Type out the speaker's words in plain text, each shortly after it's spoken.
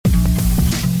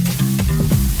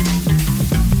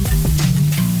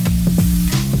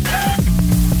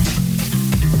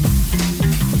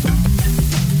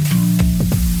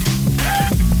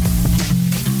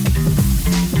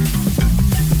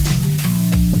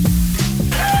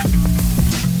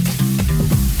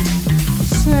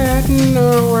sitting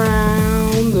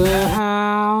around the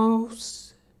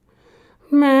house,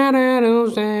 mad at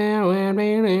himself and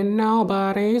really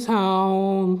nobody's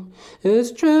home.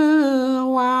 It's true,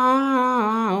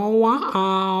 wow,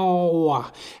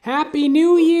 wow. Happy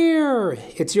New Year!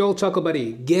 It's your old chuckle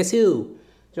buddy. Guess who?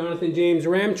 Jonathan James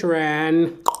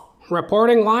Ramcharan,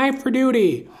 reporting live for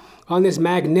duty on this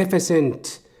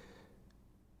magnificent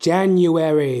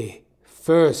January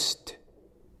 1st,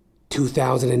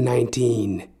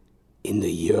 2019, in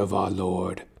the year of our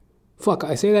Lord. Fuck,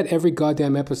 I say that every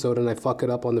goddamn episode and I fuck it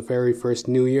up on the very first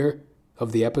New Year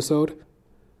of the episode.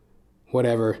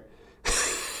 Whatever.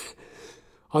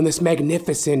 On this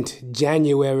magnificent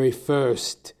January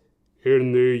 1st,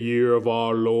 in the year of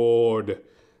our Lord,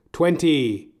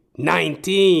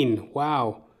 2019.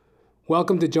 Wow.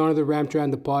 Welcome to Jonathan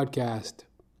Ramcharan, the podcast.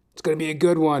 It's going to be a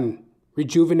good one.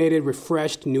 Rejuvenated,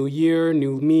 refreshed, new year,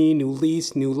 new me, new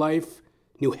lease, new life,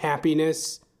 new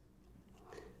happiness,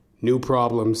 new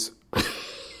problems.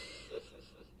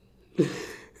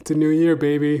 It's a new year,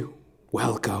 baby.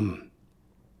 Welcome.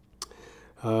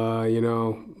 I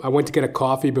went to get a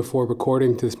coffee before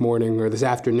recording this morning, or this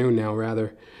afternoon now,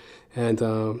 rather. And,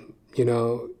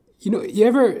 you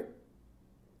ever,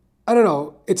 I don't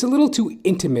know, it's a little too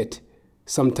intimate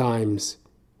sometimes,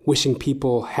 wishing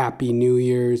people Happy New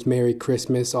Year's, Merry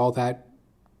Christmas, all that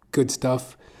good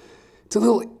stuff. It's a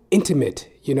little intimate,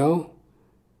 you know?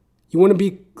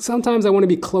 Sometimes I want to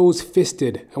be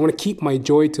close-fisted. I want to keep my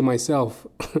joy to myself.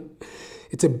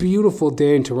 It's a beautiful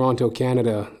day in Toronto,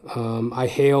 Canada. I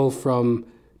hail from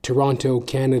Toronto,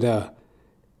 Canada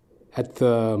at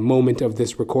the moment of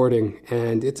this recording,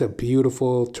 and it's a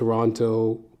beautiful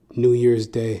Toronto New Year's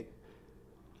Day.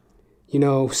 You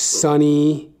know,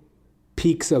 sunny,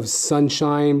 peaks of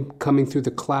sunshine coming through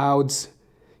the clouds.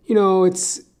 You know,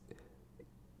 it's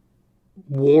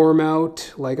warm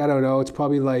out. Like, I don't know, it's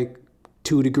probably like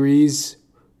 2 degrees,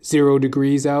 0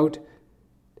 degrees out.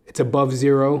 It's above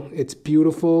zero. It's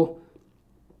beautiful.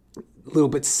 A little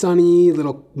bit sunny,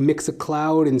 little mix of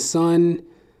cloud and sun.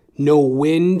 No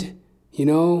wind, you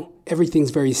know.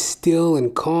 Everything's very still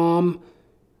and calm.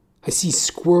 I see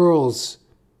squirrels.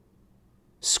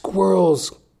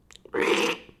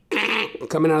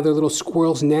 Coming out of their little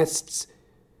squirrels' nests,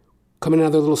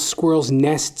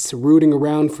 rooting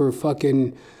around for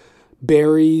fucking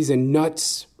berries and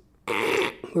nuts.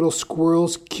 Little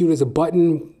squirrels, cute as a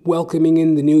button, welcoming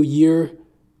in the new year.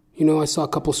 You know, I saw a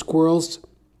couple squirrels,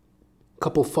 a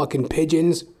couple fucking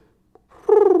pigeons,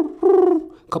 a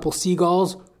couple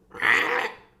seagulls.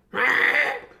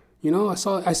 You know, I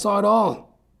saw it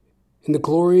all in the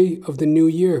glory of the new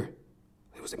year.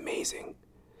 It was amazing.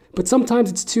 But sometimes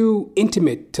it's too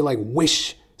intimate to like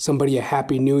wish somebody a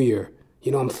happy new year.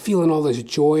 You know, I'm feeling all this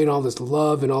joy and all this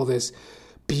love and all this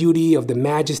beauty of the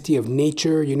majesty of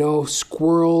nature, you know,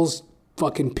 squirrels,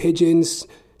 fucking pigeons,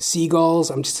 seagulls.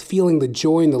 I'm just feeling the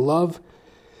joy and the love.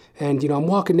 And, you know, I'm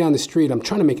walking down the street. I'm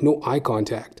trying to make no eye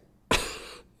contact. I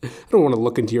don't want to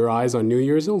look into your eyes on New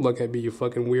Year's. Don't look at me, you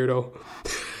fucking weirdo.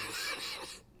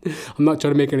 I'm not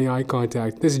trying to make any eye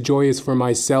contact. This joy is for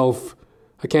myself.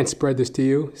 I can't spread this to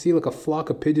you. See, like a flock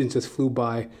of pigeons just flew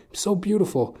by. So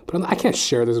beautiful. But I can't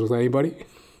share this with anybody.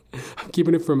 I'm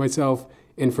keeping it for myself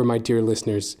and for my dear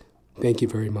listeners. Thank you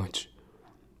very much.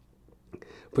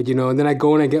 But, you know, and then I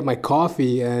go and I get my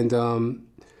coffee. And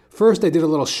first I did a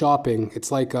little shopping.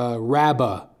 It's like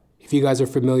Rabba. If you guys are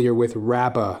familiar with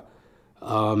Rabba,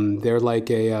 they're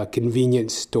like a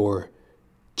convenience store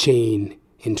chain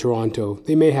in Toronto.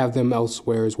 They may have them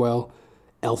elsewhere as well.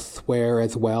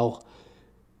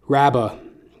 Rabba,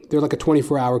 they're like a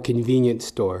 24-hour convenience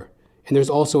store. And there's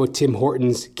also a Tim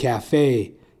Hortons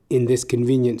cafe in this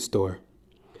convenience store.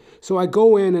 So I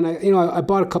go in and I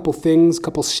bought a couple things,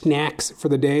 couple snacks for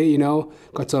the day, you know.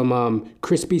 Got some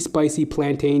crispy, spicy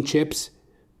plantain chips,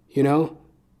 you know.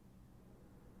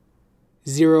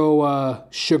 0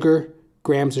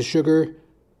 grams of sugar,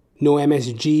 no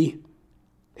MSG,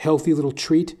 healthy little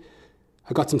treat.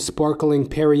 I got some sparkling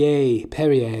Perrier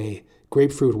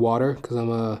grapefruit water, because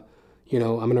I'm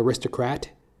an aristocrat.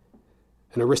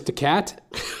 An aristocat.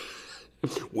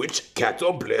 Which cats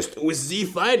are blessed with the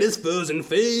finest furs and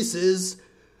faces.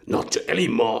 Not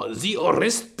anymore, the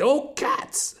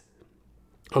aristocats.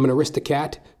 I'm an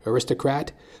aristocrat.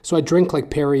 So I drink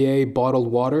like Perrier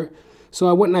bottled water. So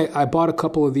I went and I bought a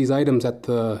couple of these items at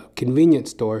the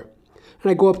convenience store.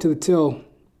 And I go up to the till,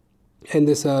 and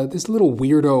this little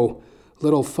weirdo,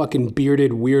 little fucking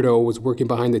bearded weirdo was working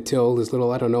behind the till. This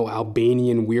little, I don't know,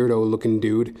 Albanian weirdo looking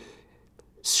dude.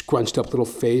 Scrunched up little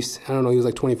face. I don't know, he was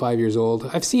like 25 years old.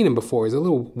 I've seen him before. He's a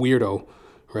little weirdo,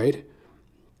 right?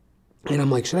 And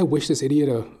I'm like, should I wish this idiot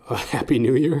a Happy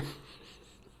New Year?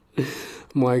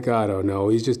 I'm like, I don't know.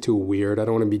 He's just too weird. I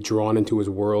don't want to be drawn into his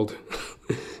world.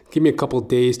 Give me a couple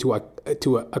days to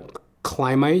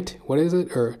acclimate. What is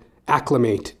it? Or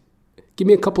acclimate. Give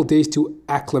me a couple days to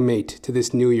acclimate to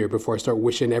this new year before I start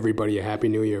wishing everybody a Happy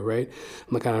New Year, right?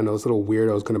 I'm like, I don't know, this little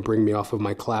weirdo's going to bring me off of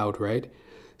my cloud, right?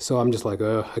 So I'm just like,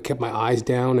 I kept my eyes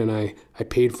down, and I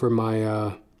paid for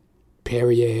my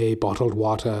Perrier bottled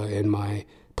water and my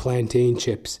plantain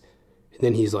chips. And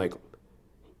then he's like,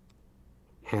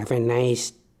 have a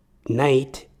nice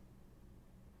night.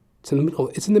 It's in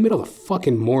the middle of the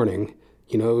fucking morning.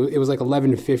 You know, it was like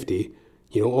 11:50,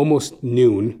 you know, almost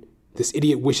noon. This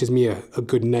idiot wishes me a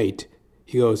good night.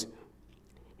 He goes,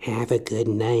 have a good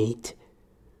night.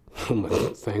 I'm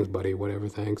like, thanks, buddy, whatever,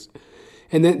 thanks.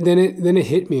 And then it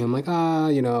hit me. I'm like,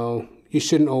 you know, you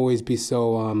shouldn't always be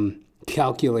so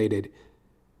calculated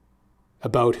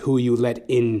about who you let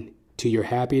in to your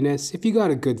happiness. If you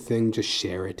got a good thing, just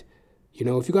share it. You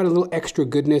know, if you got a little extra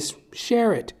goodness,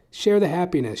 share it. Share the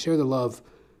happiness, share the love.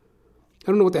 I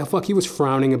don't know what the fuck he was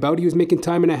frowning about. He was making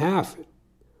time and a half.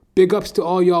 Big ups to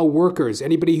all y'all workers.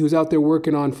 Anybody who's out there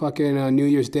working on fucking New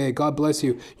Year's Day, God bless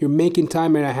you. You're making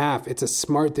time and a half. It's a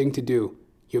smart thing to do.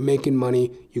 You're making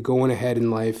money. You're going ahead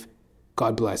in life.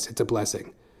 God bless. It's a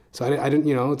blessing. So I didn't,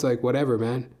 you know, it's like, whatever,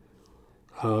 man.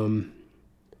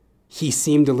 He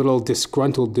seemed a little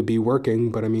disgruntled to be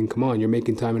working, but I mean, come on, you're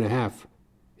making time and a half.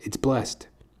 It's blessed.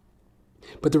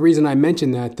 But the reason I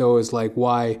mention that, though, is like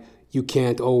why you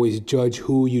can't always judge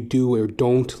who you do or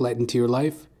don't let into your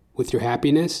life with your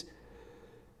happiness.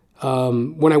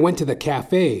 When I went to the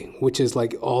cafe, which is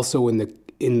like also in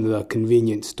the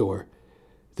convenience store,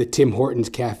 the Tim Hortons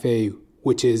cafe,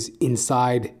 which is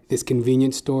inside this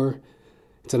convenience store,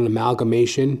 it's an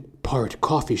amalgamation, part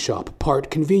coffee shop, part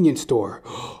convenience store,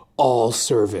 all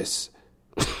service.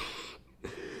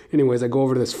 Anyways, I go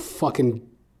over to this fucking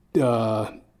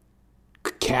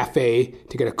cafe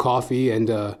to get a coffee and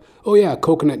a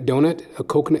coconut donut, a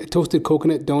toasted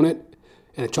coconut donut,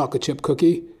 and a chocolate chip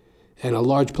cookie, and a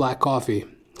large black coffee.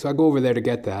 So I go over there to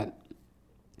get that.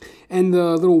 And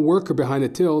the little worker behind the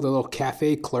till, the little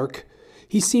cafe clerk,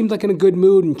 he seemed like in a good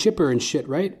mood and chipper and shit,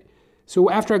 right? So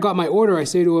after I got my order, I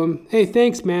say to him, hey,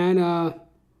 thanks, man.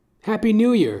 Happy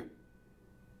New Year.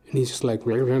 And he's just like, he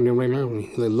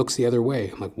looks the other way.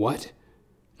 I'm like, what?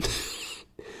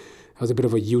 That was a bit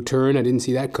of a U-turn. I didn't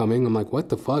see that coming. I'm like, what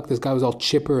the fuck? This guy was all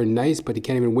chipper and nice, but he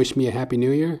can't even wish me a Happy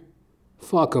New Year?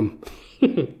 Fuck him.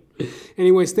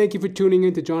 Anyways, thank you for tuning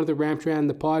in to Jonathan Ramtran,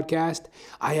 the podcast.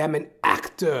 I am an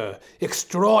actor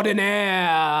extraordinaire.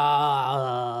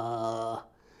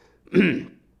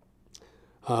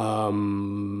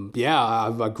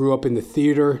 I grew up in the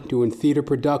theater, doing theater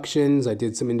productions. I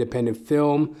did some independent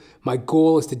film. My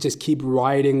goal is to just keep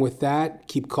riding with that,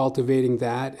 keep cultivating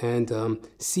that, and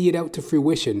see it out to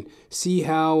fruition. See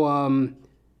how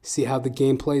the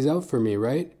game plays out for me,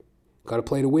 right? Got to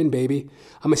play to win, baby.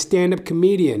 I'm a stand-up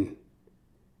comedian.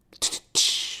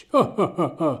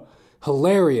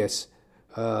 Hilarious.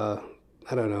 I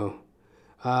don't know.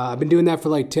 I've been doing that for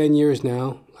like 10 years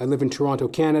now. I live in Toronto,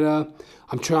 Canada.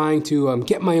 I'm trying to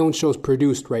get my own shows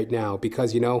produced right now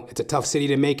because, you know, it's a tough city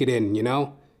to make it in, you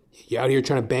know? You're out here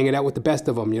trying to bang it out with the best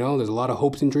of them, you know? There's a lot of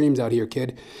hopes and dreams out here,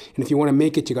 kid. And if you want to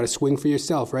make it, you got to swing for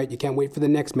yourself, right? You can't wait for the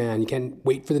next man. You can't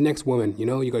wait for the next woman, you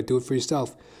know? You got to do it for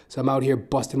yourself. So I'm out here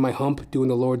busting my hump, doing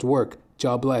the Lord's work.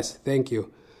 God bless. Thank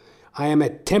you. I am a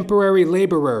temporary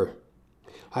laborer.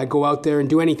 I go out there and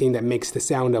do anything that makes the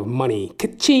sound of money.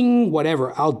 Ka-ching!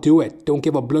 Whatever, I'll do it. Don't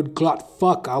give a blood clot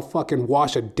fuck. I'll fucking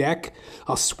wash a deck.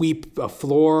 I'll sweep a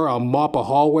floor. I'll mop a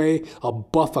hallway. I'll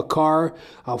buff a car.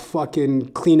 I'll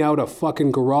fucking clean out a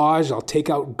fucking garage. I'll take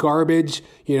out garbage,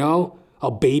 you know?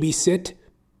 I'll babysit.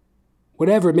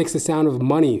 Whatever makes the sound of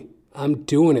money, I'm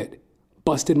doing it.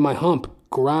 Busted my hump.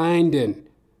 Grinding.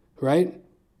 Right?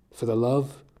 For the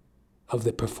love of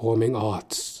the performing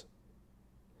arts.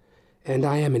 And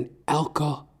I am an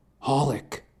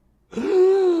alcoholic.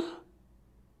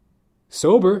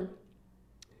 Sober.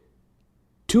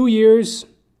 2 years.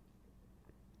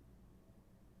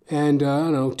 And,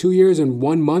 2 years and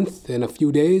 1 month and a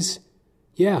few days.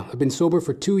 Yeah, I've been sober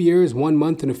for 2 years, 1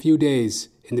 month and a few days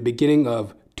in the beginning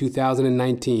of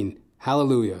 2019.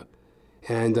 Hallelujah.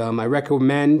 And I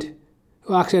recommend,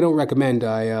 well, actually I don't recommend,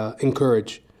 I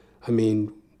encourage.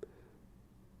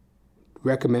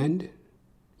 Recommend?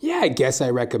 Yeah, I guess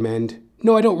I recommend.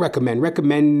 No, I don't recommend.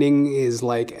 Recommending is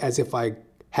like as if I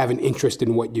have an interest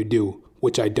in what you do,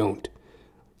 which I don't.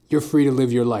 You're free to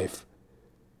live your life.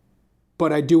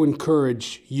 But I do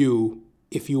encourage you,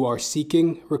 if you are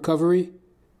seeking recovery,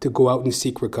 to go out and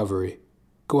seek recovery.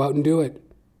 Go out and do it.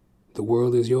 The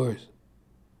world is yours.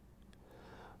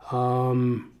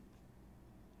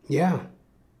 Yeah.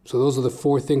 So those are the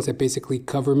 4 things that basically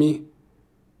cover me.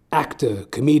 Actor,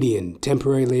 comedian,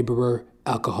 temporary laborer,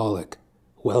 alcoholic.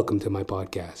 Welcome to my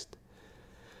podcast.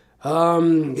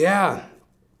 Yeah.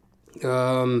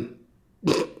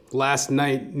 Last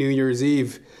night, New Year's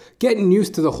Eve, getting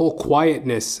used to the whole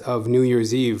quietness of New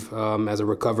Year's Eve as a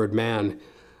recovered man.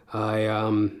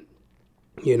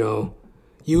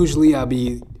 Usually I'll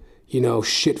be,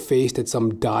 shit-faced at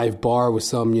some dive bar with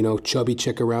some, chubby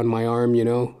chick around my arm,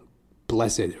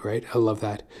 Blessed, right? I love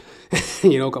that.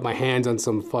 Got my hands on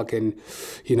some fucking,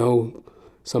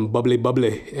 some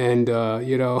bubbly, and,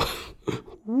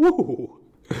 woo!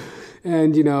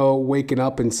 And, waking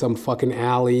up in some fucking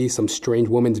alley, some strange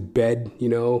woman's bed,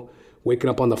 waking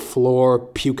up on the floor,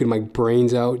 puking my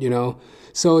brains out,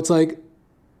 So it's like,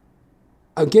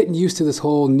 I'm getting used to this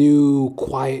whole new,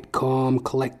 quiet, calm,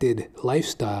 collected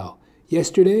lifestyle.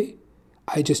 Yesterday,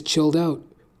 I just chilled out.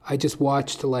 I just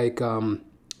watched, one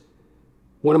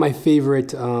of my favorite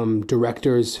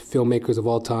directors, filmmakers of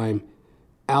all time,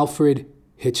 Alfred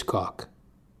Hitchcock.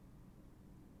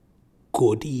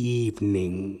 Good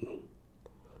evening.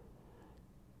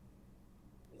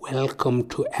 Welcome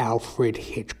to Alfred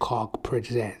Hitchcock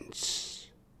Presents.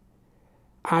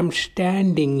 I'm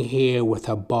standing here with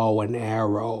a bow and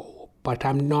arrow, but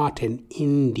I'm not an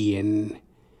Indian.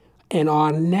 And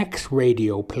our next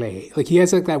radio play, he has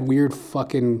that weird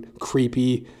fucking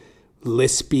creepy,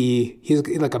 lispy, he's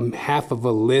like a half of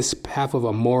a lisp, half of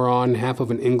a moron, half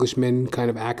of an Englishman kind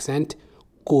of accent.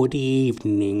 Good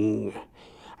evening.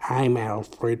 I'm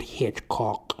Alfred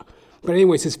Hitchcock. But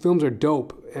anyways, his films are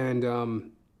dope. And,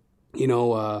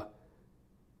 The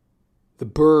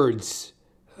Birds,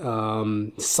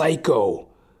 Psycho,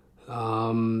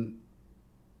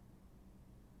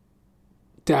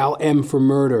 Dial M for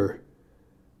Murder,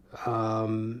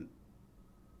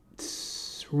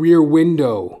 Rear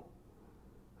Window,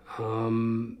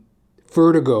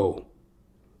 Vertigo,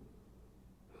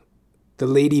 The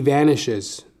Lady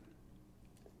Vanishes,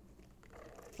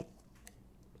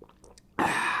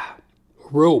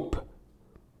 Rope,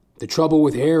 The Trouble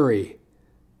with Harry,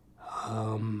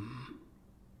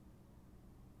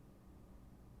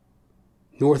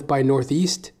 North by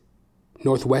Northeast,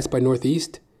 Northwest by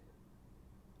Northeast.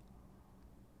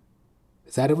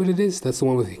 Is that what it is? That's the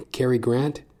one with Cary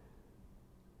Grant?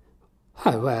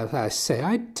 I say,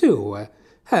 I do.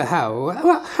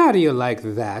 How do you like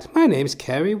that? My name's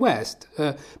Cary West.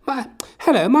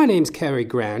 Hello, my name's Cary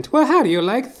Grant. Well, how do you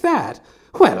like that?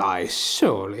 Well, I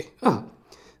surely...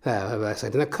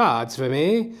 sending the cards for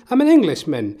me. I'm an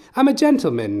Englishman. I'm a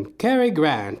gentleman, Cary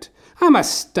Grant. I'm a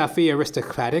stuffy,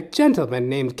 aristocratic gentleman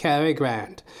named Cary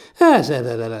Grant. He's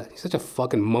such a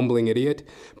fucking mumbling idiot.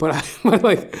 But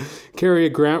Cary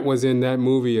Grant was in that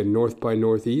movie North by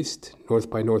Northeast, North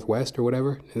by Northwest or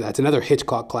whatever. And that's another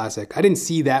Hitchcock classic. I didn't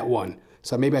see that one,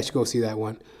 so maybe I should go see that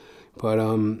one. But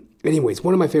anyways,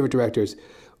 one of my favorite directors.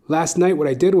 Last night what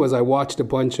I did was I watched a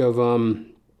bunch of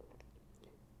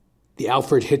the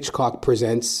Alfred Hitchcock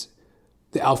Presents,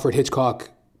 the Alfred Hitchcock...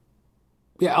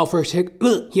 he had a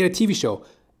TV show,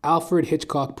 Alfred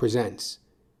Hitchcock Presents.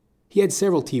 He had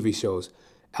several TV shows.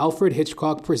 Alfred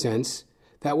Hitchcock Presents,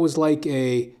 that was like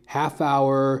a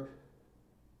half-hour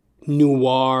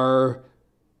noir,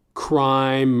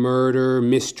 crime, murder,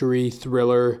 mystery,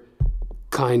 thriller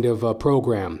kind of a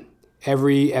program.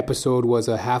 Every episode was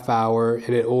a half hour,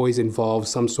 and it always involved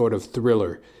some sort of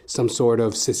thriller, some sort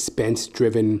of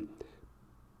suspense-driven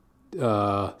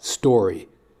story.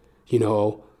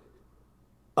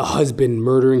 A husband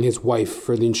murdering his wife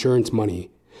for the insurance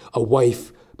money. A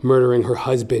wife murdering her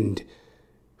husband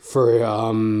for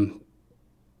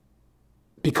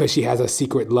because she has a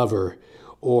secret lover.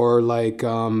 Or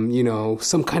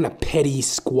some kind of petty,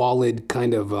 squalid,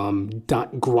 kind of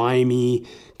grimy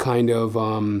kind of,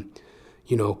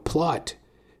 plot.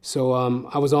 So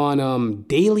I was on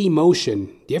Daily Motion.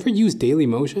 Do you ever use Daily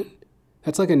Motion?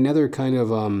 That's like another kind of,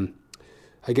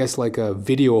 like a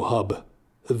video hub.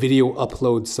 A video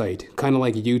upload site, kind of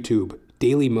like YouTube,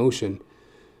 Daily Motion.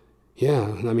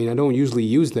 Yeah, I don't usually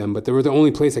use them, but they were the only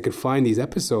place I could find these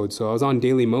episodes. So I was on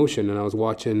Daily Motion and I was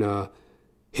watching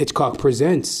Hitchcock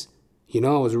Presents. I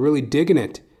was really digging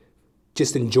it.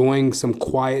 Just enjoying some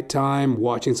quiet time,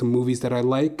 watching some movies that I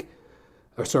like.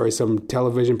 Some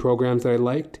television programs that I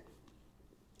liked.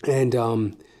 And,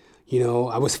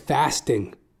 I was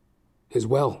fasting as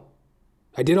well.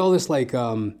 I did all this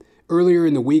earlier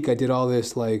in the week, I did all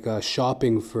this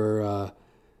shopping for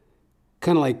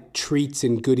kind of like treats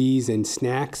and goodies and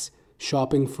snacks,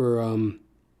 shopping for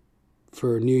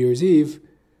New Year's Eve.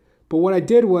 But what I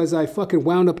did was I fucking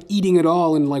wound up eating it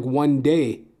all in like one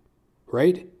day,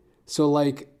 right? So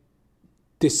like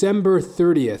December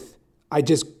 30th, I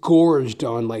just gorged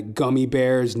on like gummy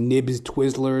bears, Nibs,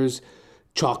 Twizzlers,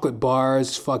 chocolate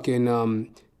bars,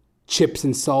 fucking chips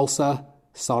and salsa.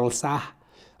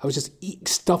 I was just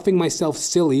stuffing myself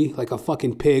silly like a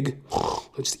fucking pig.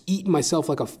 I just eat myself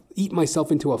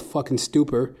into a fucking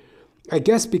stupor. I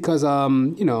guess because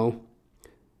one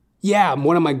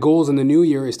of my goals in the new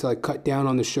year is to like cut down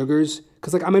on the sugars,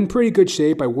 cuz like I'm in pretty good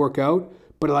shape. I work out,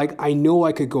 but like I know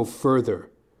I could go further.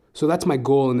 So that's my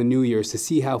goal in the new year, is to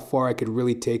see how far I could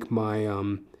really take my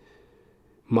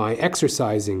my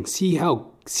exercising. See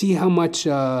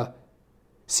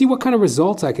what kind of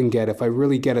results I can get if I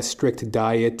really get a strict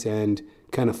diet and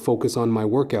kind of focus on my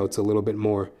workouts a little bit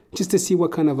more, just to see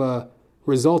what kind of a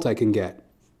result I can get.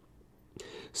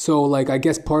 So, like, I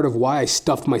guess part of why I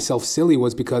stuffed myself silly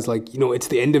was because, like, it's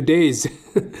the end of days.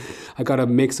 I got to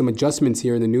make some adjustments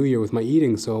here in the new year with my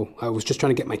eating. So I was just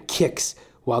trying to get my kicks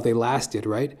while they lasted,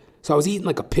 right? So I was eating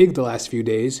like a pig the last few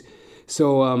days.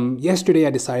 So yesterday I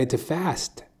decided to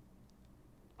fast.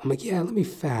 I'm like, yeah, let me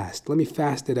fast. Let me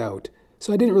fast it out.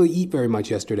 So I didn't really eat very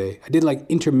much yesterday. I did like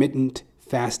intermittent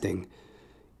fasting.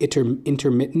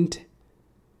 Intermittent?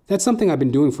 That's something I've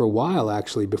been doing for a while,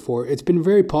 actually, before. It's been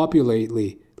very popular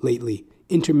lately.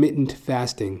 Intermittent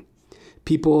fasting.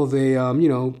 People,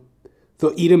 they'll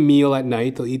eat a meal at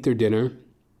night. They'll eat their dinner.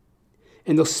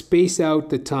 And they'll space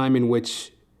out the time in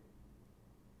which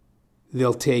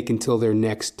they'll take until their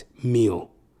next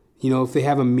meal. If they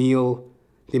have a meal,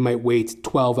 they might wait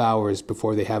 12 hours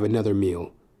before they have another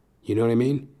meal. You know what I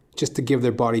mean? Just to give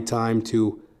their body time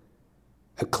to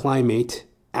acclimate.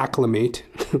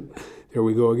 There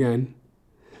we go again.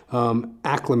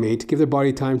 Acclimate. Give their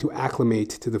body time to acclimate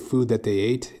to the food that they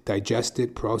ate, digest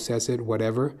it, process it,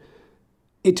 whatever.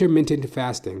 Intermittent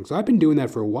fasting. So I've been doing that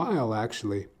for a while,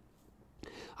 actually.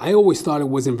 I always thought it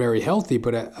wasn't very healthy,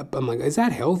 but I'm like, is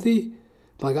that healthy?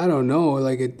 I'm like, I don't know.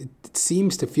 Like, it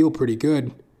seems to feel pretty good.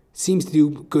 It seems to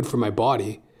do good for my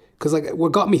body. Because, like,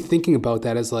 what got me thinking about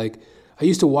that is, like, I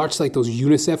used to watch, like, those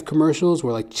UNICEF commercials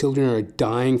where, like, children are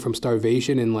dying from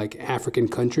starvation in, like, African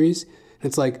countries. And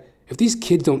it's like, if these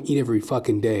kids don't eat every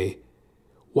fucking day,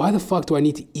 why the fuck do I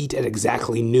need to eat at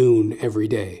exactly noon every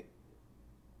day?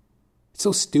 It's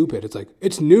so stupid. It's like,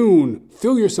 it's noon.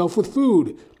 Fill yourself with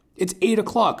food. It's 8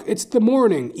 o'clock. It's the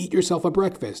morning. Eat yourself a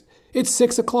breakfast. It's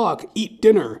 6 o'clock. Eat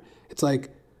dinner. It's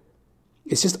like,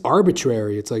 it's just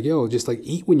arbitrary. It's like, just like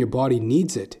eat when your body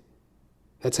needs it.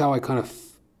 That's how I kind of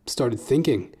started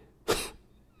thinking.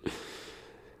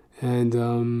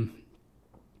 And,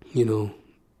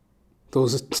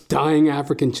 those dying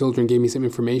African children gave me some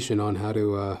information on how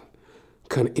to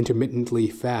kind of intermittently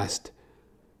fast.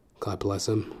 God bless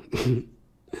them.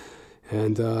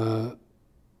 And, I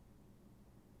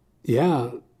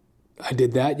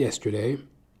did that yesterday.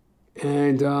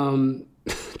 And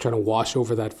trying to wash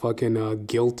over that fucking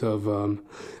guilt of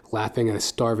laughing at a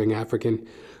starving African.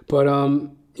 But,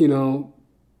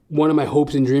 one of my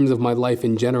hopes and dreams of my life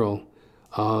in general,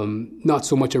 not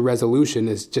so much a resolution,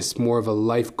 is just more of a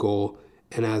life goal.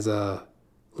 And as a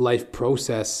life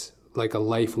process, like a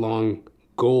lifelong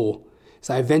goal,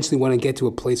 so I eventually want to get to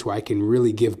a place where I can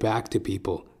really give back to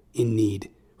people in need,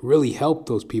 really help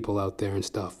those people out there and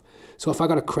stuff. So if I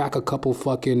got to crack a couple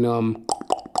fucking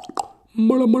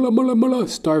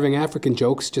starving African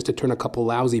jokes just to turn a couple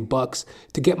lousy bucks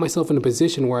to get myself in a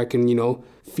position where I can,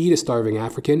 feed a starving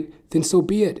African, then so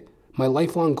be it. My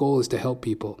lifelong goal is to help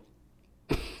people.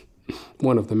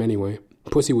 One of them anyway.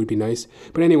 Pussy would be nice.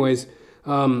 But anyways,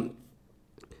 so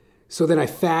then I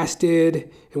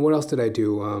fasted, and what else did I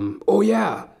do?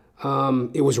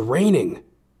 It was raining.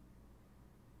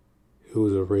 It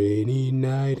was a rainy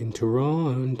night in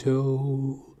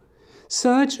Toronto.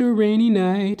 Such a rainy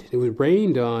night. It was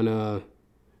rained on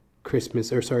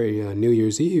New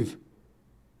Year's Eve,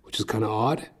 which is kind of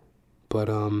odd, but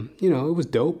it was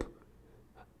dope.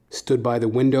 Stood by the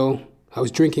window. I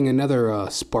was drinking another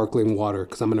sparkling water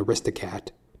because I'm an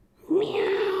aristocrat.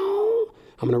 Meow.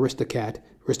 I'm an aristocrat,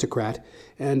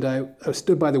 and I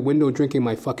stood by the window drinking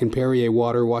my fucking Perrier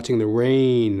water, watching the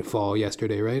rain fall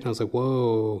yesterday, right? And I was like,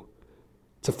 whoa,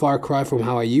 it's a far cry from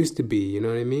how I used to be, you know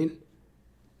what I mean?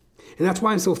 And that's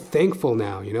why I'm so thankful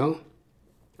now, I'm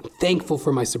thankful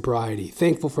for my sobriety,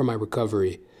 thankful for my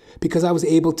recovery, because I was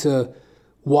able to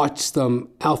watch some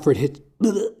Alfred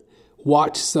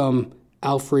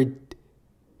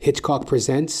Hitchcock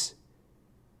Presents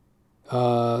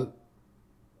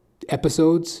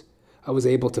episodes. I was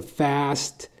able to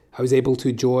fast. I was able to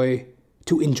enjoy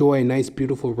a nice,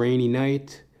 beautiful, rainy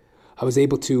night. I was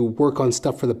able to work on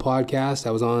stuff for the podcast.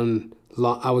 I was on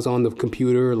the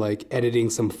computer, like editing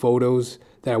some photos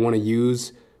that I want to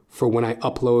use for when I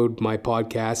upload my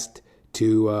podcast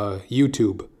to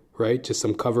YouTube, right? Just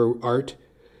some cover art.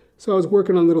 So I was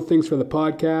working on little things for the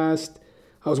podcast.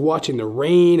 I was watching the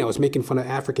rain. I was making fun of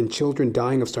African children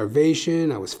dying of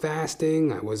starvation. I was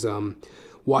fasting. I was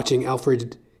watching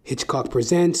Alfred Hitchcock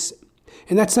Presents.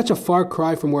 And that's such a far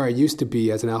cry from where I used to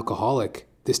be as an alcoholic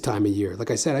this time of year. Like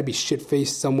I said, I'd be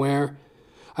shit-faced somewhere.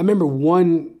 I remember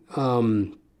one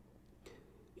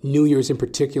New Year's in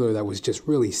particular that was just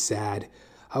really sad.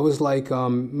 I was like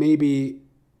maybe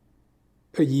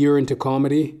a year into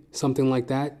comedy, something like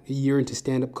that, a year into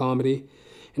stand-up comedy.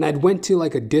 And I'd went to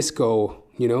like a disco,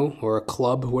 or a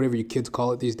club, whatever you kids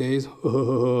call it these days.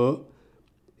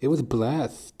 It was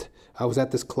blessed. I was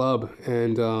at this club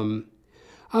and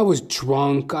I was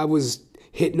drunk. I was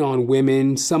hitting on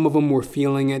women. Some of them were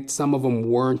feeling it. Some of them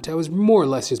weren't. I was more or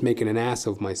less just making an ass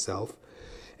of myself.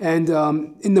 And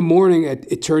in the morning,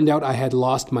 it turned out I had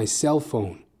lost my cell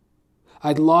phone.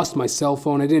 I'd lost my cell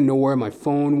phone. I didn't know where my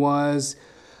phone was.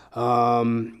 I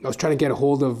was trying to get a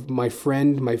hold of my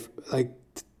friend,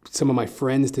 some of my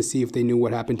friends to see if they knew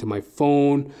what happened to my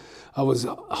phone. I was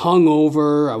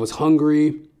hungover. I was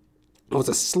hungry. I was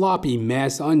a sloppy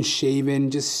mess,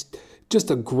 unshaven, just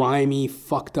a grimy,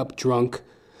 fucked up drunk.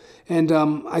 And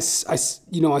I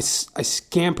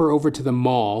scamper over to the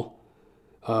mall.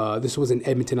 This was in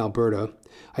Edmonton, Alberta.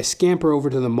 I scamper over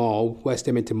to the mall, West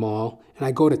Edmonton Mall, and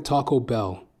I go to Taco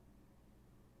Bell.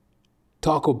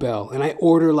 And I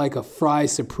order like a fry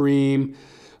supreme,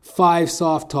 5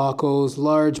 soft tacos,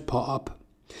 large pop.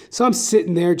 So I'm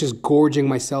sitting there just gorging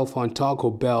myself on Taco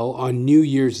Bell on New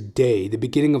Year's Day, the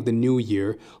beginning of the new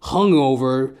year,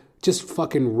 hungover, just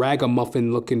fucking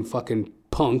ragamuffin looking fucking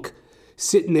punk,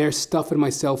 sitting there stuffing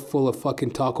myself full of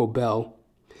fucking Taco Bell.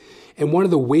 And one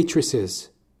of the waitresses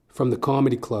from the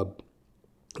comedy club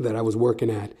that I was working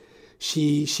at,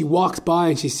 she walks by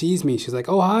and she sees me. She's like,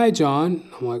 "Oh, hi, John."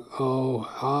 I'm like, "Oh,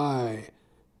 hi."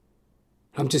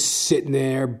 I'm just sitting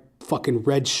there, fucking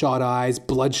red shot eyes,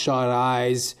 bloodshot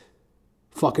eyes,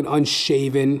 fucking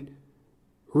unshaven,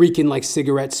 reeking like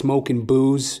cigarette smoke and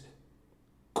booze,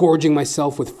 gorging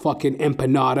myself with fucking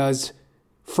empanadas,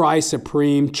 fry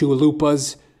supreme,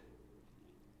 chalupas,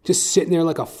 just sitting there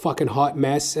like a fucking hot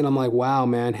mess. And I'm like, wow,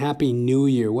 man, Happy New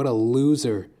Year. What a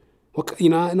loser.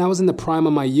 And I was in the prime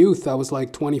of my youth. I was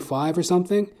like 25 or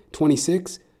something,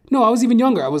 26. No, I was even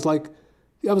younger. I was like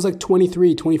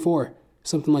 23, 24,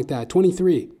 something like that,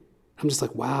 23. I'm just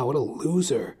like, wow, what a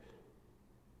loser.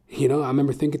 I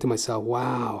remember thinking to myself,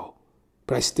 wow.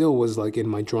 But I still was like in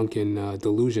my drunken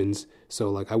delusions. So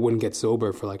like I wouldn't get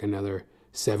sober for like another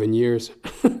 7 years.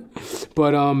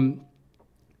 But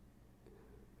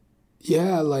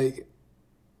yeah, like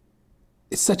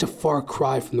it's such a far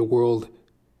cry from the world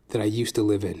that I used to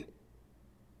live in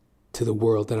to the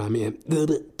world that I'm in.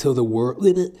 To the world.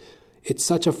 It's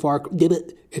such a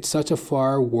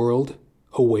far world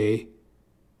away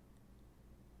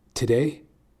today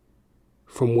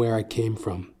from where I came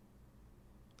from.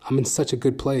 I'm in such a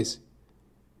good place.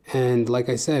 And like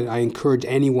I said, I encourage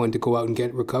anyone to go out and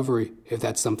get recovery if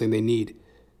that's something they need.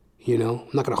 I'm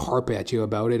not going to harp at you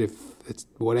about it if it's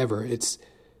whatever. If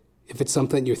it's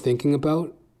something you're thinking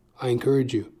about, I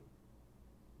encourage you.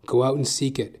 Go out and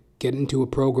seek it. Get into a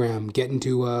program. Get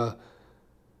into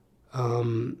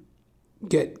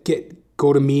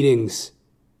go to meetings.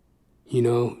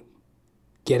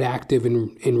 Get active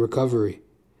in recovery.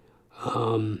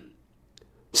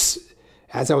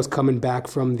 As I was coming back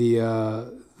from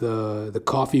the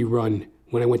coffee run,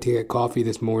 when I went to get coffee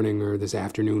this morning or this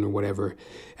afternoon or whatever,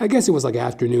 I guess it was like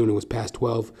afternoon, it was past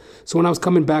 12. So when I was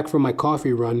coming back from my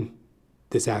coffee run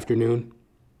this afternoon,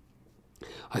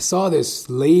 I saw this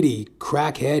lady,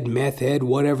 crackhead, meth head,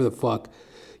 whatever the fuck,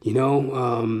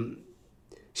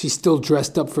 she's still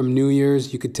dressed up from New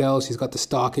Year's. You could tell she's got the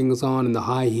stockings on and the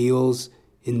high heels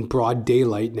in broad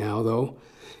daylight now, though.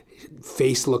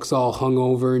 Face looks all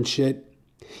hungover and shit.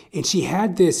 And she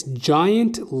had this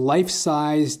giant,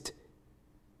 life-sized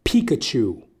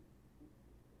Pikachu.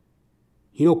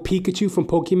 You know Pikachu from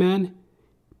Pokemon?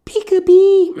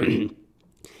 Pikachu.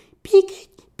 Pikachu.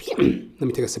 Let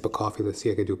me take a sip of coffee. Let's see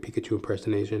if I can do a Pikachu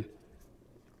impersonation.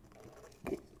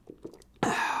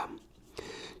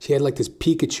 She had like this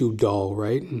Pikachu doll,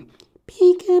 right?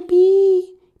 Pikachu.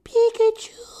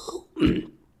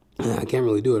 I can't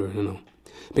really do it. I don't know.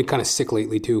 I've been kind of sick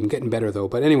lately too. I'm getting better though.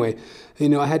 But anyway,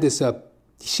 I had this.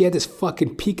 She had this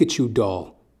fucking Pikachu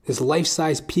doll, this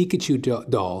life-size Pikachu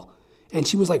doll, and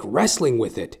she was like wrestling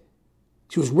with it.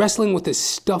 She was wrestling with this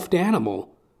stuffed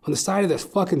animal on the side of this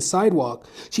fucking sidewalk.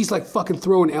 She's like fucking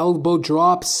throwing elbow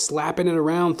drops, slapping it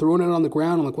around, throwing it on the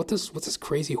ground. I'm like, what's this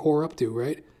crazy whore up to,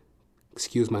 right?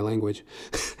 Excuse my language.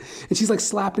 And she's like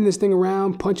slapping this thing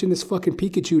around, punching this fucking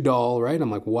Pikachu doll, right?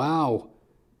 I'm like, wow.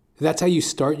 That's how you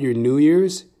start your New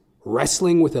Year's?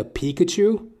 Wrestling with a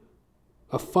Pikachu?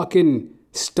 A fucking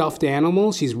stuffed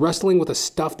animal? She's wrestling with a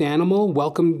stuffed animal?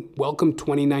 Welcome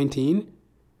 2019?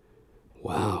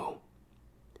 Wow.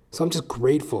 So I'm just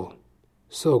grateful.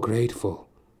 So grateful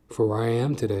for where I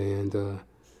am today, and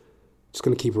just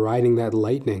going to keep riding that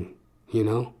lightning, you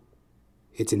know?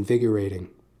 It's invigorating.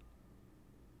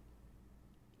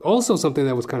 Also, something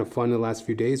that was kind of fun in the last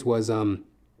few days was,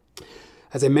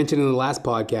 as I mentioned in the last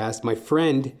podcast, my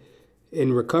friend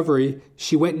in recovery,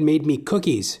 she went and made me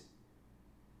cookies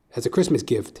as a Christmas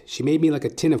gift. She made me like a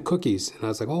tin of cookies, and I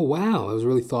was like, oh, wow, that was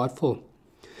really thoughtful.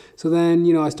 So then,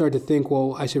 I started to think,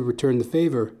 well, I should return the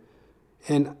favor.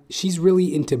 And she's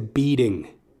really into beading.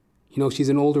 She's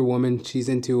an older woman. She's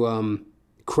into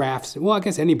crafts. Well, I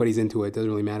guess anybody's into it. It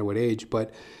doesn't really matter what age.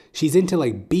 But she's into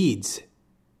like beads.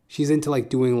 She's into like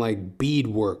doing like bead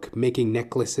work, making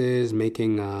necklaces,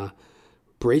 making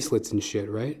bracelets and shit,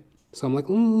 right? So I'm like,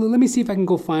 let me see if I can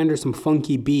go find her some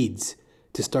funky beads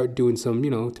to start doing some,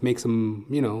 to make some,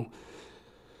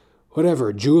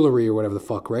 whatever, jewelry or whatever the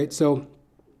fuck, right? So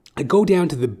I go down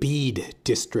to the bead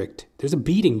district. There's a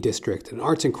beading district, an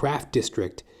arts and craft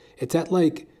district. It's at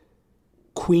like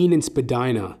Queen and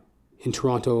Spadina in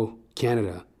Toronto,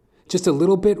 Canada. Just a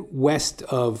little bit west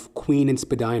of Queen and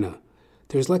Spadina.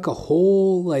 There's like a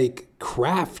whole like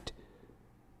craft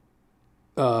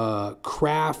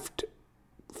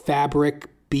fabric,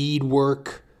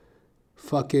 beadwork,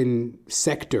 fucking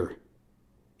sector,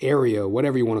 area,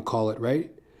 whatever you want to call it, right?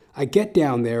 I get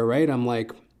down there, right? I'm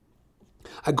like,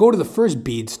 I go to the first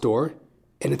bead store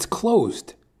and it's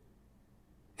closed.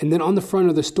 And then on the front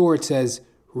of the store, it says,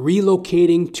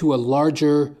 relocating to a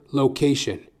larger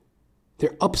location.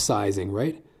 They're upsizing,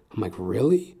 right? I'm like,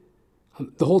 really?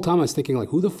 The whole time I was thinking like,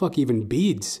 who the fuck even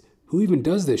beads? Who even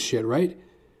does this shit, right?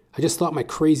 I just thought my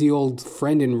crazy old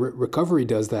friend in recovery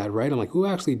does that, right? I'm like, who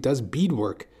actually does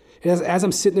beadwork? As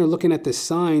I'm sitting there looking at this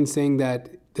sign saying that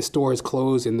the store is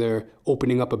closed and they're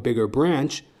opening up a bigger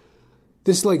branch,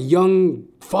 this like young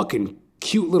fucking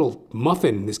cute little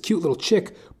muffin, this cute little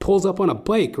chick pulls up on a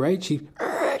bike, right? She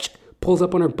pulls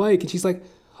up on her bike and she's like,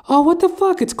 oh, what the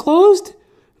fuck? It's closed?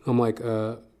 I'm like,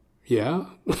 yeah.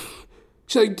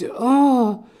 She's like,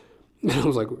 oh. And I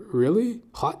was like, really?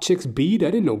 Hot chicks bead?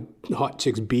 I didn't know hot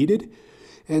chicks beaded.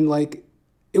 And like,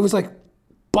 it was like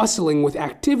bustling with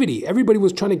activity. Everybody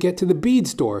was trying to get to the bead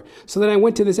store. So then I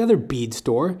went to this other bead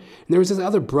store, and there was this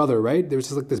other brother, right? There was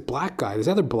this, like this black guy, this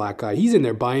other black guy. He's in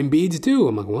there buying beads too.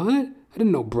 I'm like, what? I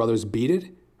didn't know brothers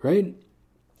beaded, right?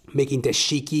 Making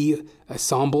dashiki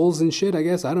ensembles and shit, I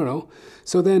guess. I don't know.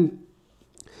 So then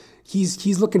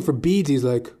he's looking for beads. He's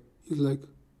like,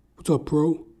 what's up,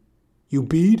 bro? You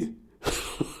bead?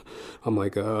 I'm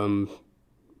like,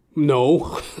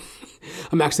 no.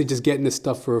 I'm actually just getting this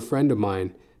stuff for a friend of mine.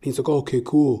 And he's like, okay,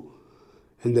 cool.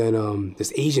 And then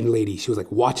this Asian lady, she was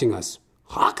like watching us.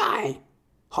 Hawkeye.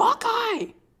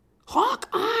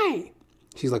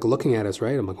 She's like looking at us,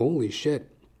 right? I'm like, holy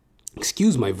shit.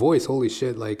 Excuse my voice, holy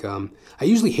shit. Like, I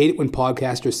usually hate it when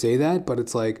podcasters say that, but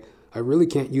it's like, I really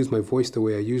can't use my voice the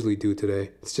way I usually do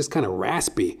today. It's just kind of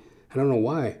raspy. I don't know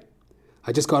why.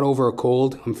 I just got over a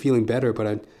cold. I'm feeling better,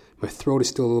 but my throat is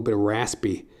still a little bit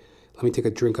raspy. Let me take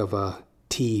a drink of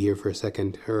tea here for a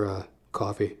second, or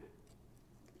coffee.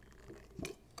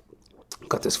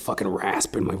 Got this fucking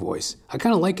rasp in my voice. I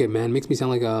kind of like it, man. It makes me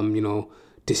sound like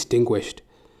distinguished.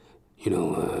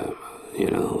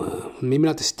 Maybe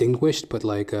not distinguished, but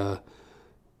like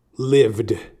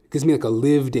lived. It gives me like a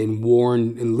lived and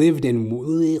worn and lived in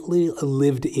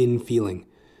feeling.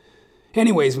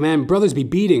 Anyways, man, brothers be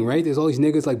beading, right? There's all these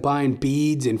niggas like buying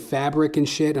beads and fabric and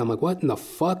shit. I'm like, what in the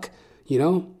fuck?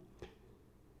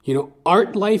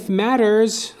 Art life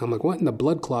matters. I'm like, what in the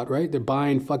blood clot, right? They're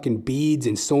buying fucking beads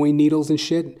and sewing needles and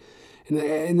shit.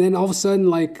 And then all of a sudden,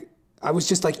 like, I was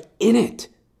just like in it.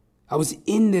 I was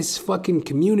in this fucking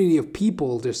community of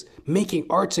people just making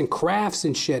arts and crafts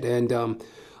and shit. And I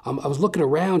was looking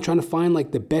around trying to find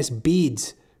like the best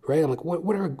beads, right? I'm like,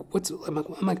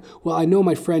 I'm like, well, I know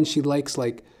my friend, she likes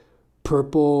like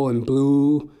purple and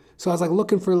blue. So I was like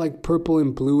looking for like purple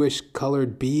and bluish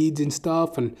colored beads and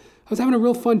stuff. And I was having a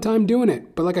real fun time doing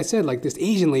it. But like I said, like this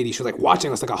Asian lady, she was like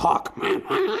watching us like a hawk.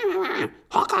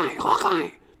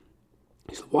 Hawkeye.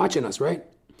 She's watching us, right?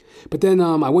 But then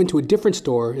I went to a different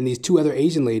store, and these two other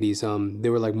Asian ladies, they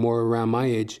were like more around my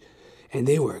age, and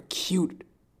they were cute.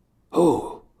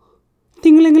 Oh,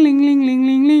 Ding, ling, ling, ling, ling,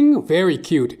 ling, ling. Very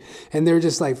cute. And they're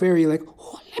just like, very like,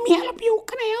 oh, let me help you.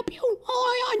 Can I help you?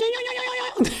 Oh,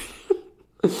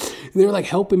 they were like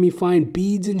helping me find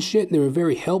beads and shit. And they were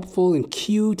very helpful and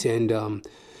cute and,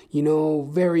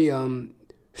 very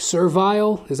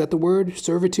servile. Is that the word?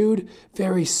 Servitude?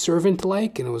 Very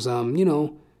servant-like. And it was,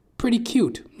 pretty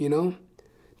cute,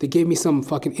 They gave me some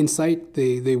fucking insight.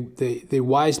 They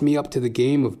wised me up to the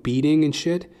game of beading and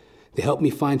shit. They helped me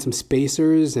find some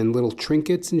spacers and little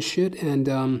trinkets and shit. And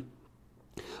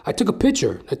I took a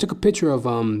picture. I of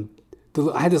I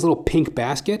had this little pink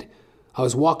basket. I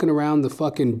was walking around the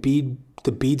fucking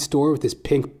bead store with this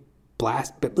pink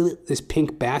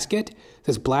basket.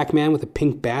 This black man with a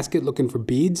pink basket looking for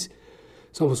beads.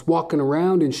 So I was walking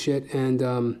around and shit,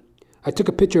 and I took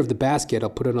a picture of the basket. I'll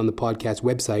put it on the podcast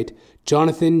website,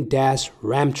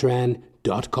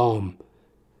 jonathan-ramtran.com.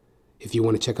 If you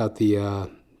want to check out the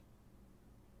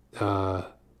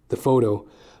photo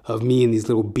of me and these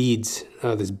little beads,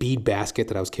 this bead basket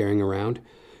that I was carrying around.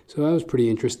 So that was pretty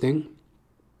interesting.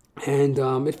 And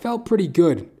it felt pretty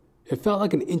good. It felt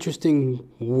like an interesting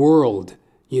world,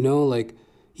 like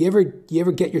you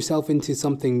ever get yourself into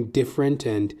something different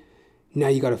and now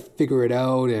you got to figure it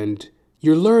out and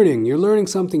you're learning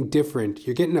something different.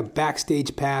 You're getting a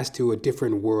backstage pass to a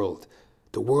different world,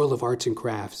 the world of arts and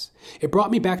crafts. It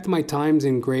brought me back to my times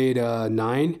in grade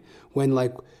 9 when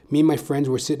like me and my friends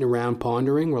were sitting around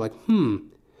pondering. We're like,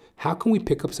 how can we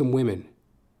pick up some women?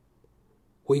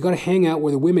 Well, you got to hang out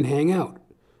where the women hang out.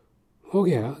 Oh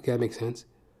yeah, okay, that makes sense.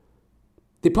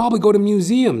 They probably go to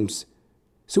museums.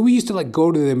 So we used to like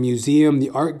go to the museum, the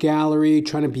art gallery,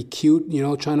 trying to be cute,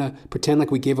 trying to pretend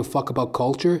like we gave a fuck about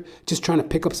culture, just trying to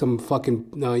pick up some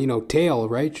fucking, tail,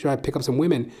 right? Trying to pick up some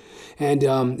women. And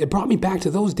it brought me back to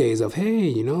those days of,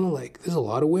 hey, like there's a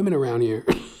lot of women around here.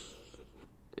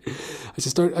 I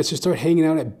should start hanging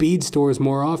out at bead stores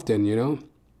more often,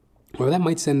 Or that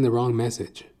might send the wrong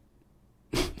message.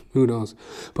 Who knows?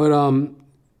 But,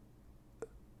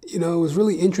 it was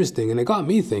really interesting, and it got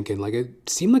me thinking, like, it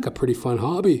seemed like a pretty fun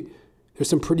hobby. There's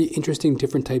some pretty interesting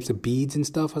different types of beads and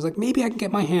stuff. I was like, maybe I can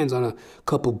get my hands on a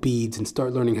couple beads and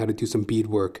start learning how to do some bead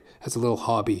work as a little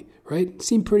hobby, right? It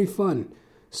seemed pretty fun.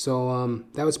 So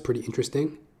that was pretty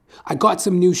interesting. I got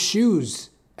some new shoes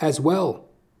as well.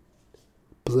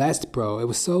 Blessed, bro. It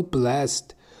was so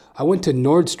blessed. I went to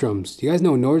Nordstrom's. Do you guys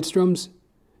know Nordstrom's?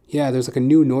 Yeah, there's like a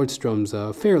new Nordstrom's,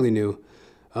 fairly new.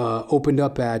 Opened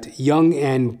up at Yonge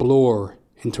and Bloor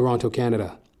in Toronto,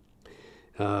 Canada.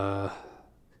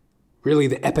 Really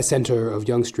the epicenter of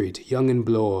Yonge Street, Yonge and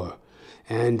Bloor.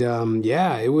 And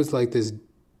it was like this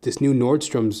new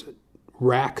Nordstrom's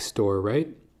rack store, right?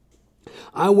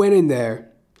 I went in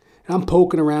there, and I'm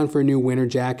poking around for a new winter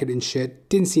jacket and shit.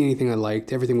 Didn't see anything I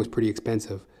liked. Everything was pretty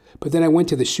expensive. But then I went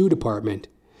to the shoe department,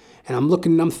 and I'm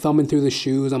thumbing through the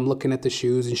shoes. I'm looking at the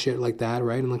shoes and shit like that,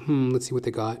 right? I'm like, let's see what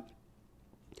they got.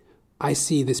 I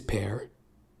see this pair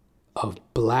of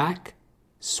black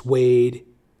suede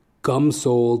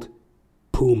gum-soled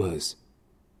Pumas.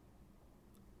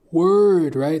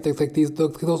 Word, right? Like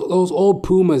those old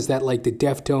Pumas that like the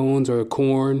Deftones or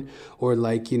Korn or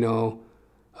like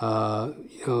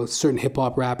certain hip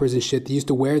hop rappers and shit. They used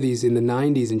to wear these in the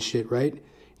 90s and shit, right?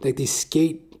 Like these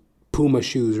skate Puma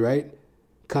shoes, right?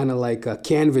 Kind of like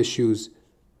canvas shoes,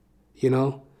 And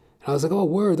I was like, oh,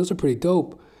 word, those are pretty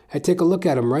dope. I take a look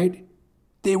at them, right?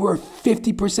 They were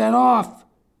 50% off.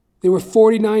 They were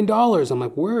 $49. I'm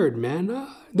like, word, man. No,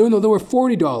 they were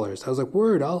 $40. I was like,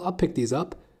 word, I'll pick these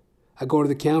up. I go to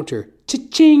the counter.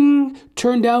 Cha-ching!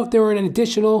 Turned out they were an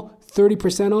additional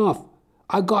 30% off.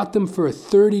 I got them for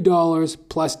 $30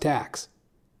 plus tax.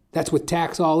 That's with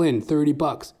tax all in,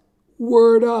 $30.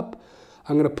 Word up.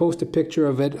 I'm going to post a picture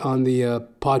of it on the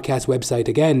podcast website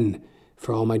again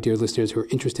for all my dear listeners who are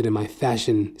interested in my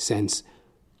fashion sense.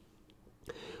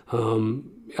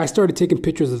 I started taking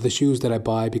pictures of the shoes that I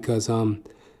buy because in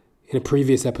a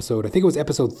previous episode, I think it was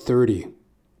episode 30,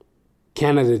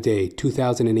 Canada Day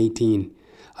 2018,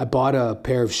 I bought a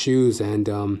pair of shoes and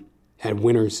at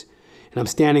Winners, and I'm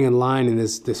standing in line and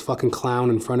this fucking clown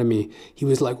in front of me, he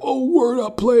was like, oh, word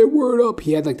up, play it, word up.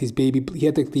 He had like these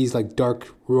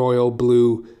dark royal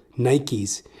blue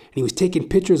Nikes, and he was taking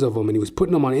pictures of them and he was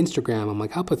putting them on Instagram. I'm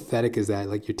like, how pathetic is that?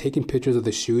 Like, you're taking pictures of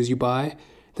the shoes you buy?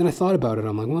 Then I thought about it.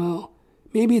 I'm like, well,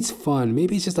 maybe it's fun.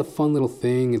 Maybe it's just a fun little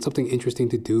thing and something interesting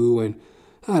to do. And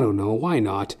I don't know. Why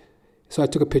not? So I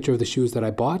took a picture of the shoes that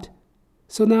I bought.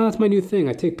 So now that's my new thing.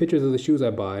 I take pictures of the shoes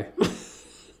I buy.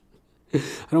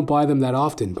 I don't buy them that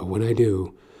often, but when I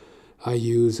do, I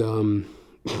use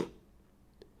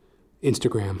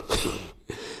Instagram.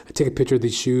 I take a picture of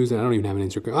these shoes, and I don't even have an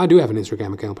Instagram. I do have an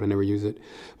Instagram account, but I never use it.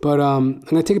 But I'm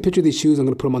going to take a picture of these shoes. I'm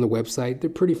going to put them on the website. They're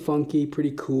pretty funky,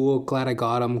 pretty cool. Glad I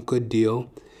got them. Good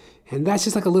deal. And that's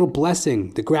just like a little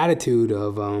blessing, the gratitude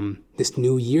of this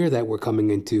new year that we're coming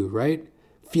into, right?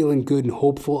 Feeling good and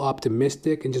hopeful,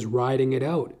 optimistic, and just riding it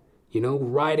out,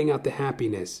 riding out the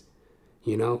happiness,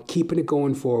 keeping it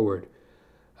going forward.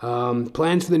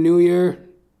 Plans for the new year,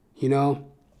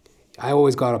 I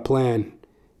always got a plan,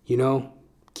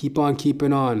 keep on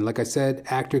keeping on. Like I said,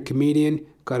 actor, comedian,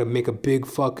 got to make a big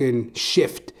fucking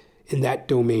shift in that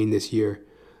domain this year.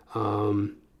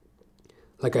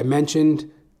 Like I mentioned,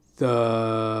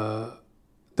 the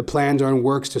plans are in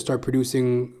works to start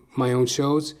producing my own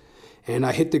shows, and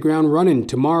I hit the ground running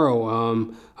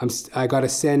tomorrow. I got to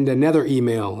send another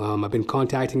email. I've been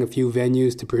contacting a few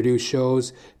venues to produce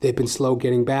shows. They've been slow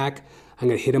getting back. I'm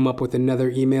going to hit them up with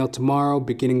another email tomorrow,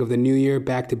 beginning of the new year,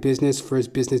 back to business,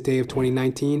 first business day of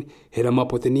 2019. Hit them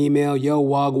up with an email. Yo,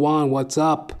 Wagwan, what's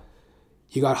up?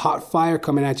 You got hot fire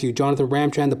coming at you. Jonathan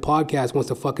Ramcharan, the podcast, wants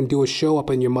to fucking do a show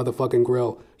up in your motherfucking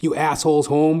grill. You assholes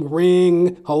home?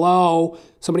 Ring. Hello?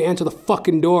 Somebody answer the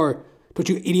fucking door. Don't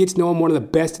you idiots know I'm one of the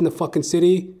best in the fucking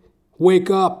city? Wake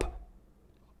up.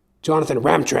 Jonathan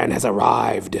Ramcharan has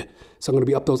arrived. So I'm going to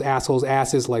be up those assholes'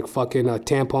 asses like fucking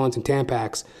tampons and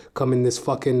Tampax coming this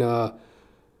fucking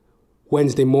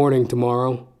Wednesday morning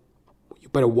tomorrow. You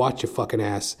better watch your fucking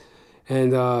ass.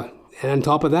 And on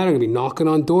top of that, I'm going to be knocking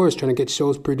on doors, trying to get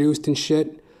shows produced and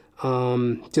shit.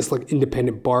 Just like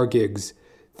independent bar gigs.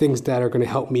 Things that are going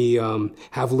to help me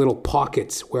have little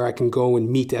pockets where I can go and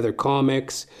meet other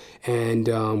comics and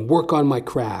work on my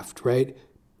craft, right?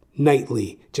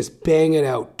 Nightly, just bang it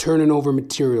out, turning over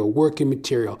material, working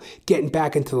material, getting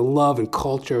back into the love and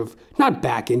culture of, not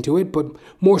back into it, but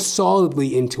more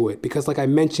solidly into it. Because like I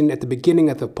mentioned at the beginning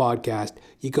of the podcast,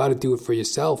 you got to do it for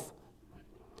yourself.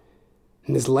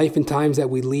 In this life and times that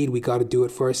we lead, we got to do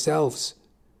it for ourselves.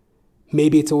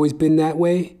 Maybe it's always been that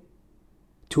way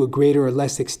to a greater or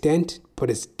less extent, but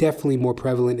it's definitely more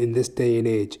prevalent in this day and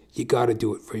age. You got to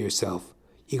do it for yourself.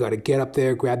 You got to get up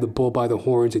there, grab the bull by the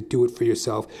horns and do it for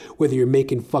yourself. Whether you're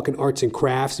making fucking arts and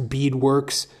crafts,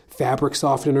 beadworks, fabric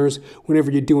softeners, whenever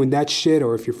you're doing that shit,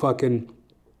 or if you're fucking,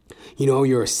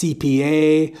 you're a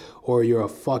CPA, or you're a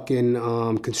fucking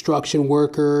construction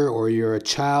worker, or you're a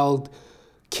child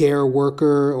care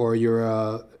worker, or you're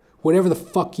a whatever the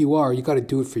fuck you are, you got to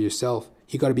do it for yourself.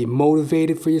 You got to be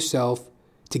motivated for yourself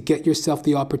to get yourself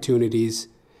the opportunities,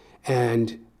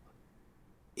 and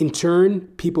in turn,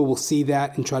 people will see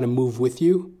that and try to move with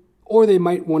you, or they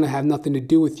might want to have nothing to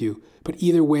do with you. But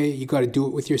either way, you got to do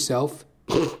it with yourself.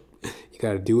 You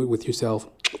got to do it with yourself,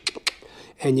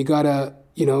 and you got to,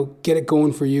 get it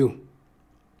going for you,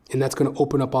 and that's going to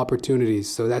open up opportunities.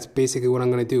 So that's basically what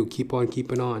I'm going to do. Keep on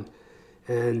keeping on,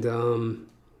 and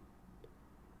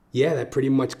that pretty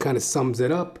much kind of sums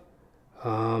it up.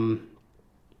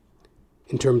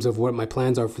 In terms of what my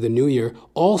plans are for the new year.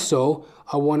 Also,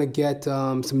 I want to get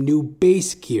some new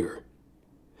bass gear.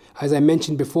 As I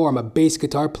mentioned before, I'm a bass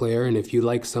guitar player, and if you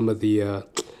like some of the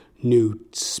new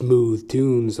smooth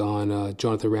tunes on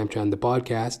Jonathan Ramcharan, the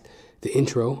podcast, the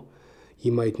intro,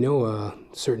 you might know a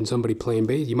certain somebody playing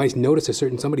bass. You might notice a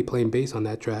certain somebody playing bass on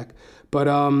that track. But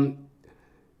I want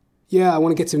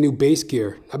to get some new bass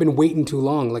gear. I've been waiting too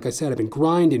long. Like I said, I've been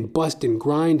grinding,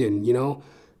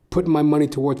 putting my money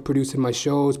towards producing my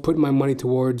shows, putting my money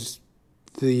towards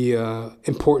the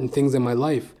important things in my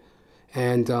life.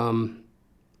 And,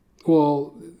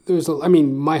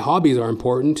 my hobbies are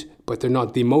important, but they're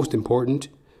not the most important.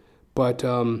 But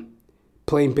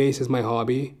playing bass is my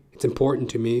hobby. It's important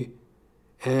to me.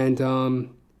 And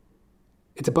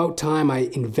it's about time I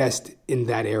invest in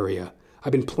that area.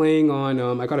 I've been playing on,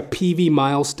 I got a PV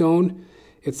Milestone.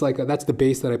 It's like, that's the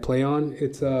bass that I play on.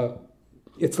 It's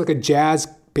like a jazz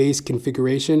bass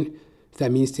configuration, if that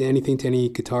means to anything to any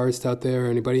guitarists out there or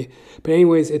anybody. But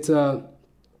anyways, it's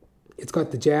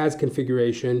got the jazz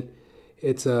configuration.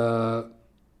 It's a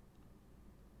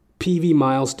PV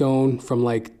Milestone from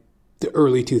like the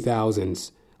early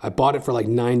 2000s. I bought it for like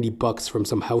 $90 from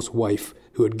some housewife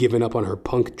who had given up on her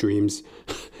punk dreams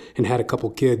and had a couple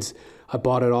kids. I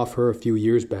bought it off her a few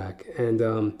years back. And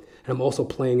I'm also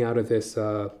playing out of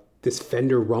this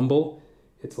Fender Rumble.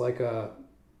 It's like a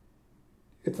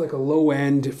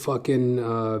low-end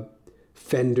fucking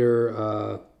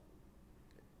Fender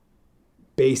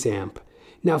bass amp.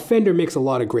 Now, Fender makes a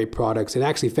lot of great products, and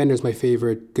actually Fender's my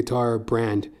favorite guitar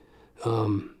brand.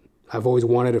 I've always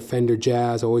wanted a Fender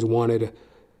Jazz, always wanted...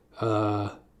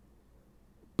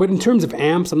 but in terms of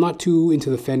amps, I'm not too into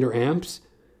the Fender amps.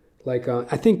 Like,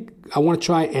 I think I want to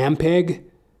try Ampeg.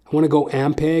 I want to go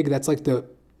Ampeg. That's like the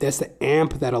That's the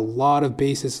amp that a lot of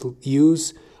bassists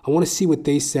use. I want to see what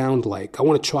they sound like. I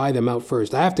want to try them out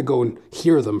first. I have to go and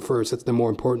hear them first. That's the more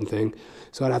important thing.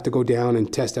 So I'd have to go down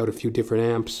and test out a few different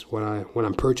amps when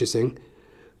I'm purchasing.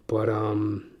 But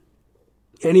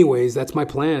anyways, that's my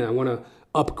plan. I want to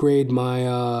upgrade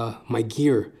my my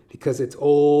gear because it's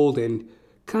old and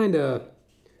kind of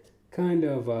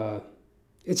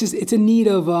it's in need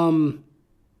of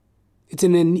it's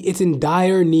in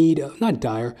dire need of, not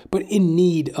dire, but in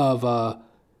need of a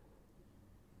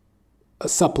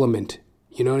supplement.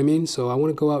 You know what I mean? So I want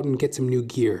to go out and get some new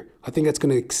gear. I think that's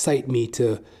going to excite me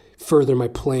to further my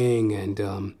playing and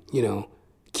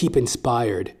keep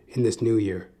inspired in this new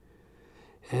year.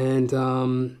 And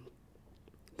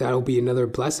that'll be another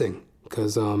blessing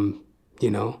because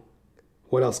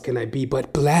what else can I be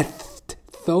but blessed?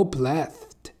 So blessed.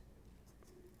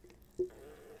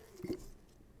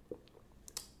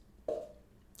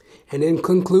 And in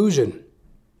conclusion,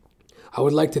 I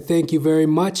would like to thank you very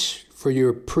much for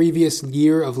your previous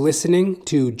year of listening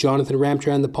to Jonathan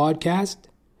Ramcharan, the podcast.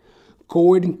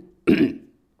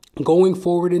 Going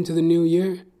forward into the new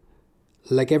year,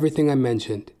 like everything I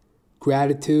mentioned,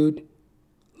 gratitude,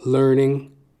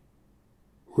 learning,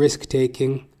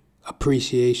 risk-taking,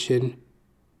 appreciation,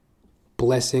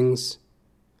 blessings,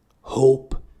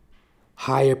 hope,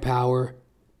 higher power,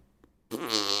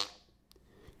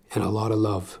 and a lot of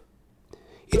love.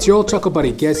 It's your old chuckle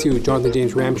buddy, guess who, Jonathan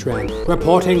James Ramcharan,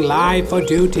 reporting live for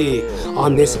duty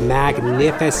on this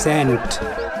magnificent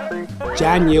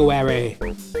January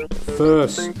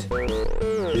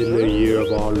 1st in the year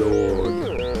of our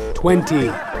Lord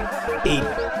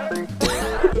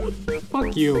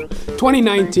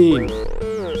 2019.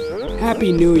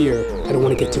 Happy New Year. I don't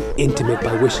want to get too intimate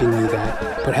by wishing you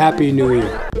that, but Happy New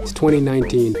Year. It's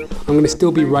 2019. I'm going to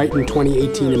still be writing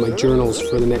 2018 in my journals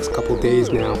for the next couple days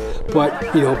now, but,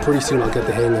 pretty soon I'll get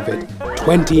the hang of it.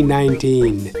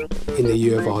 2019 in the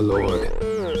year of our Lord.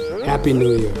 Happy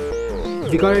New Year.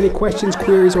 If you got any questions,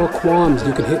 queries, or qualms,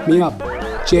 you can hit me up.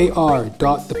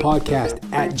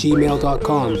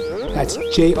 jr.thepodcast@gmail.com. That's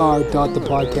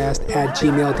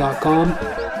jr.thepodcast@gmail.com.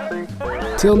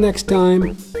 Till next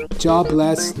time, job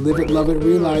bless, live it, love it,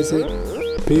 realize it.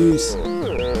 Peace.